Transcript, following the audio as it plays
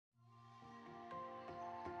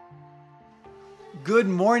Good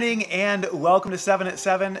morning and welcome to 7 at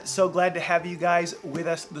 7. So glad to have you guys with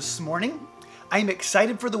us this morning. I'm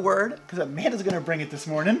excited for the word because Amanda's going to bring it this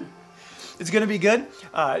morning. It's going to be good.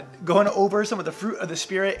 Going over some of the fruit of the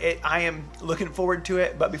Spirit. I am looking forward to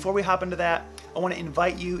it. But before we hop into that, I want to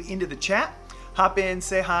invite you into the chat. Hop in,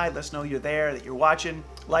 say hi, let us know you're there, that you're watching.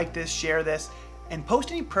 Like this, share this, and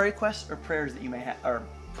post any prayer requests or prayers that you may have, or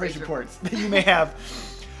praise reports that you may have.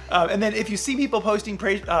 And then if you see people posting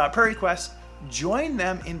prayer requests, join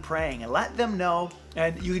them in praying and let them know,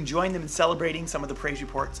 and you can join them in celebrating some of the praise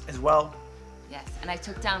reports as well. Yes, and I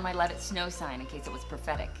took down my "Let It Snow" sign in case it was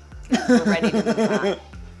prophetic. We're ready to move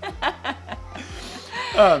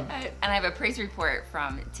on. And I have a praise report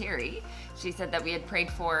from Terry. She said that we had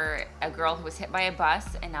prayed for a girl who was hit by a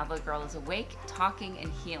bus, and now the girl is awake, talking,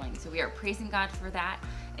 and healing. So we are praising God for that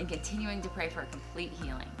and continuing to pray for a complete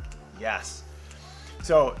healing. Yes.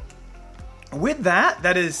 So with that,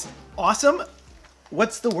 that is awesome.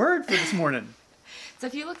 What's the word for this morning? So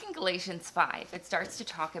if you look in Galatians 5, it starts to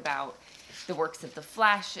talk about the works of the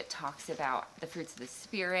flesh. It talks about the fruits of the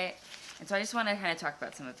Spirit. And so I just want to kind of talk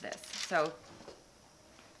about some of this. So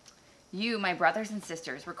you, my brothers and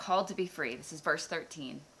sisters, were called to be free. This is verse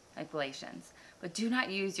 13 of Galatians. But do not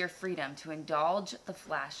use your freedom to indulge the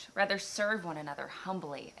flesh. Rather, serve one another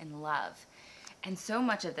humbly in love. And so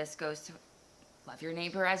much of this goes to love your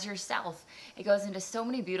neighbor as yourself. It goes into so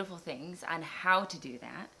many beautiful things on how to do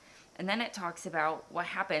that. And then it talks about what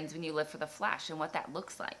happens when you live for the flesh and what that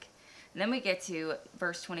looks like. And then we get to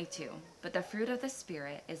verse 22. But the fruit of the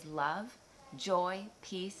Spirit is love, joy,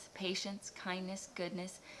 peace, patience, kindness,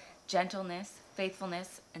 goodness, gentleness,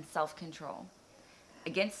 faithfulness, and self-control.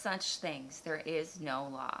 Against such things there is no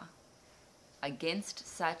law. Against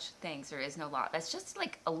such things there is no law. That's just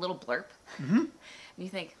like a little blurb. Mm-hmm. And you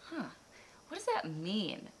think, what does that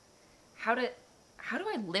mean? How do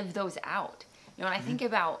I live those out? You know, when I think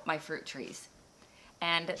about my fruit trees,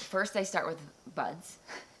 and first they start with buds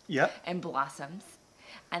and blossoms,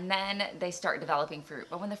 and then they start developing fruit.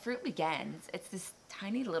 But when the fruit begins, it's this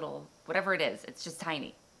tiny little, whatever it is, it's just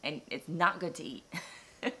tiny, and it's not good to eat.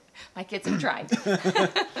 My kids have tried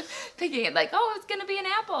picking it like, oh, it's going to be an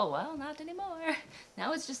apple. Well, not anymore.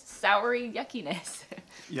 Now it's just soury yuckiness.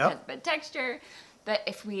 It has bad texture. But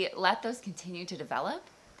if we let those continue to develop,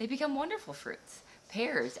 they become wonderful fruits.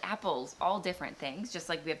 Pears, apples, all different things, just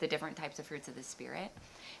like we have the different types of fruits of the Spirit.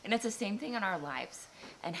 And it's the same thing in our lives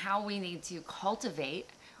and how we need to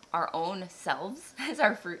cultivate our own selves as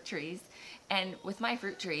our fruit trees. And with my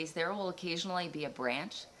fruit trees, there will occasionally be a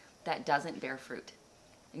branch that doesn't bear fruit.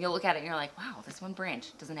 And you'll look at it and you're like, wow, this one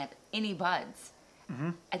branch doesn't have any buds.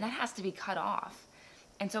 Mm-hmm. And that has to be cut off.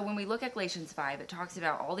 And so when we look at Galatians 5, it talks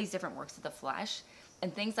about all these different works of the flesh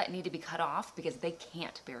and things that need to be cut off because they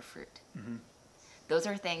can't bear fruit. Mm-hmm. Those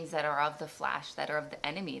are things that are of the flesh, that are of the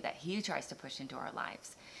enemy, that he tries to push into our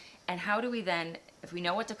lives. And how do we then, if we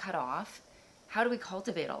know what to cut off, how do we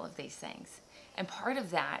cultivate all of these things? And part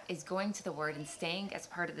of that is going to the Word and staying as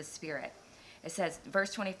part of the Spirit. It says,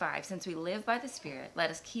 verse 25, since we live by the Spirit,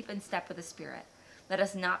 let us keep in step with the Spirit. Let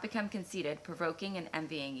us not become conceited, provoking and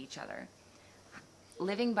envying each other.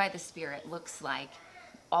 Living by the Spirit looks like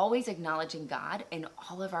always acknowledging God in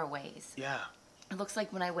all of our ways. Yeah. It looks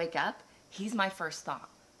like when I wake up, He's my first thought.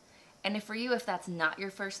 And if for you, if that's not your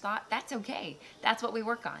first thought, that's okay. That's what we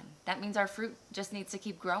work on. That means our fruit just needs to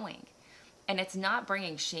keep growing. And it's not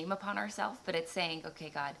bringing shame upon ourselves, but it's saying, okay,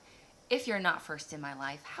 God, if you're not first in my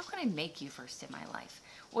life, how can I make you first in my life?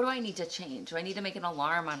 What do I need to change? Do I need to make an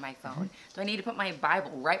alarm on my phone? Do I need to put my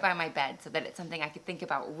Bible right by my bed so that it's something I could think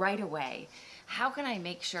about right away? How can I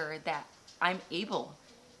make sure that I'm able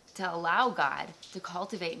to allow God to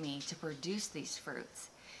cultivate me to produce these fruits?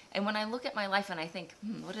 And when I look at my life and I think,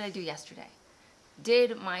 what did I do yesterday?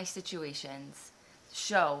 Did my situations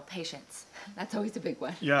show patience? That's always a big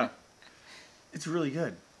one. Yeah. It's really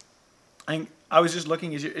good. I was just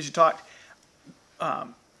looking as you talked.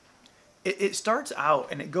 It starts out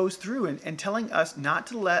and it goes through and telling us not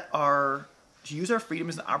to use our freedom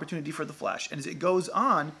as an opportunity for the flesh. And as it goes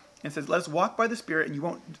on and says, let us walk by the Spirit and you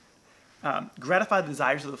won't gratify the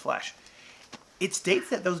desires of the flesh. It states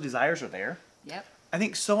that those desires are there. Yep. I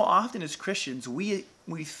think so often as Christians, we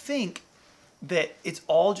think that it's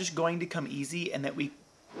all just going to come easy and that we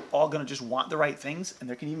all going to just want the right things, and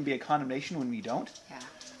there can even be a condemnation when we don't. Yeah.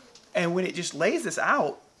 And when it just lays this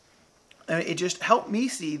out, it just helped me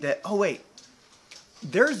see that, oh wait,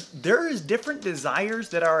 there is different desires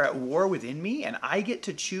that are at war within me, and I get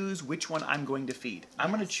to choose which one I'm going to feed.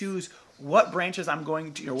 I'm going to choose what branches I'm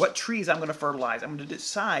going to, or what trees I'm going to fertilize. I'm going to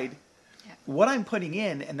decide what I'm putting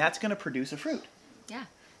in, and that's going to produce a fruit. Yeah.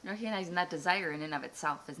 And recognizing that desire in and of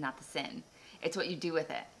itself is not the sin. It's what you do with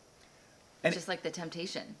it. And Just like the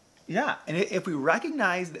temptation. yeah, and if we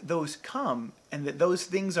recognize that those come and that those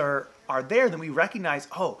things are there, then we recognize,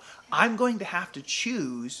 oh, I'm going to have to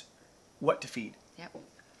choose what to feed. Yep.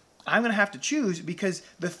 I'm going to have to choose, because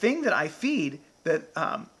the thing that I feed, that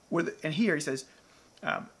and here he says,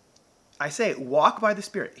 I say, walk by the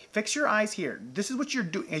Spirit. Fix your eyes here. This is what you're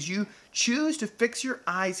doing. As you choose to fix your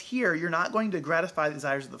eyes here, you're not going to gratify the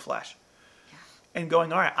desires of the flesh. And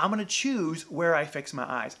going, all right, I'm going to choose where I fix my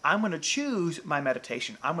eyes. I'm going to choose my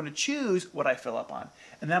meditation. I'm going to choose what I fill up on.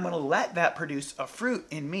 And then I'm going to let that produce a fruit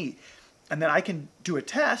in me. And then I can do a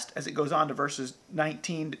test as it goes on to verses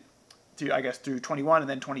 19 to, I guess, through 21 and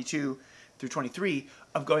then 22 through 23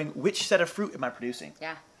 of going, which set of fruit am I producing?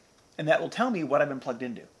 Yeah. And that will tell me what I've been plugged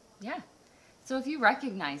into. Yeah. So if you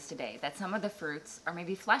recognize today that some of the fruits are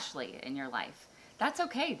maybe fleshly in your life, that's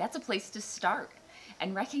okay. That's a place to start.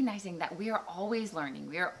 And recognizing that we are always learning,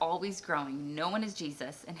 we are always growing. No one is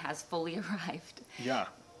Jesus and has fully arrived. Yeah.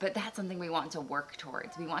 But that's something we want to work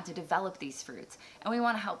towards. We want to develop these fruits, and we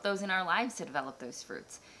want to help those in our lives to develop those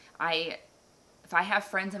fruits. If I have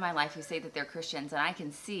friends in my life who say that they're Christians and I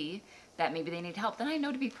can see that maybe they need help, then I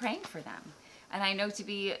know to be praying for them. And I know to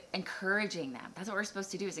be encouraging them. That's what we're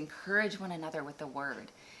supposed to do, is encourage one another with the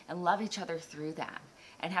word and love each other through that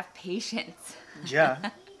and have patience.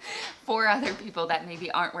 Yeah. For other people that maybe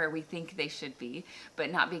aren't where we think they should be,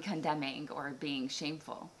 but not be condemning or being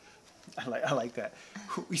shameful. I like that.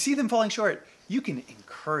 We see them falling short. You can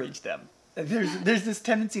encourage them. There's this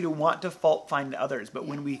tendency to want to fault find others, but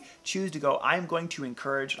when we choose to go, I'm going to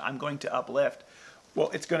encourage, I'm going to uplift. Well,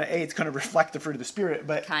 it's going to reflect the fruit of the Spirit,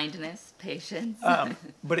 but Kindness, patience,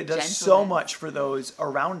 but it does so much for those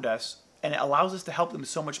around us, and it allows us to help them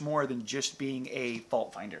so much more than just being a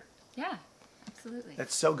fault finder. Yeah, absolutely.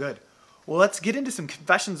 That's so good. Well, let's get into some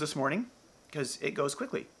confessions this morning, because it goes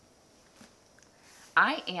quickly.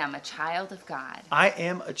 I am a child of God. I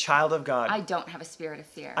am a child of God. I don't have a spirit of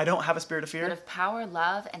fear. I don't have a spirit of fear. But of power,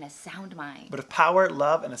 love, and a sound mind. But of power,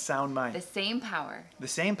 love, and a sound mind. The same power. The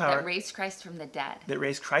same power. That raised Christ from the dead. That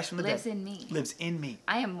raised Christ from the lives dead. in me. Lives in me.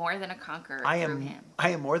 I am more than a conqueror through him. I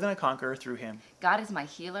am more than a conqueror through him. God is my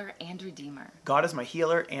healer and redeemer. God is my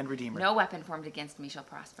healer and redeemer. No weapon formed against me shall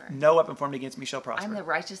prosper. No weapon formed against me shall prosper. I am the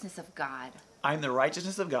righteousness of God. I am the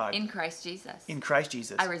righteousness of God. In Christ Jesus. In Christ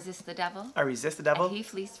Jesus. I resist the devil. I resist the devil. And he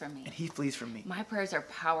flees from me. And he flees from me. My prayers are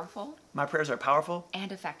powerful. My prayers are powerful.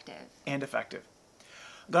 And effective. And effective.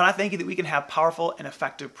 God, I thank you that we can have powerful and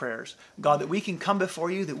effective prayers. God, that we can come before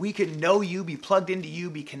you, that we can know you, be plugged into you,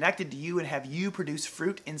 be connected to you, and have you produce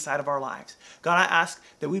fruit inside of our lives. God, I ask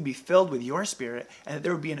that we be filled with your Spirit, and that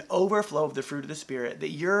there would be an overflow of the fruit of the Spirit,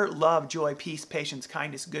 that your love, joy, peace, patience,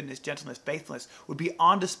 kindness, goodness, gentleness, faithfulness would be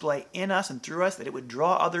on display in us and through us, that it would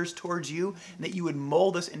draw others towards you, and that you would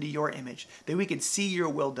mold us into your image, that we could see your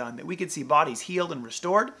will done, that we could see bodies healed and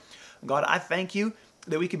restored. God, I thank you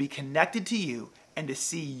that we could be connected to you and to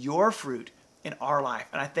see your fruit in our life.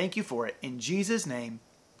 And I thank you for it. In Jesus' name,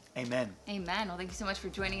 amen. Amen. Well, thank you so much for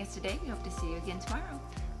joining us today. We hope to see you again tomorrow.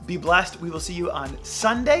 Be blessed. We will see you on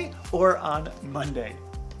Sunday or on Monday.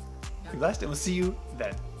 Be blessed, and we'll see you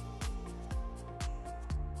then.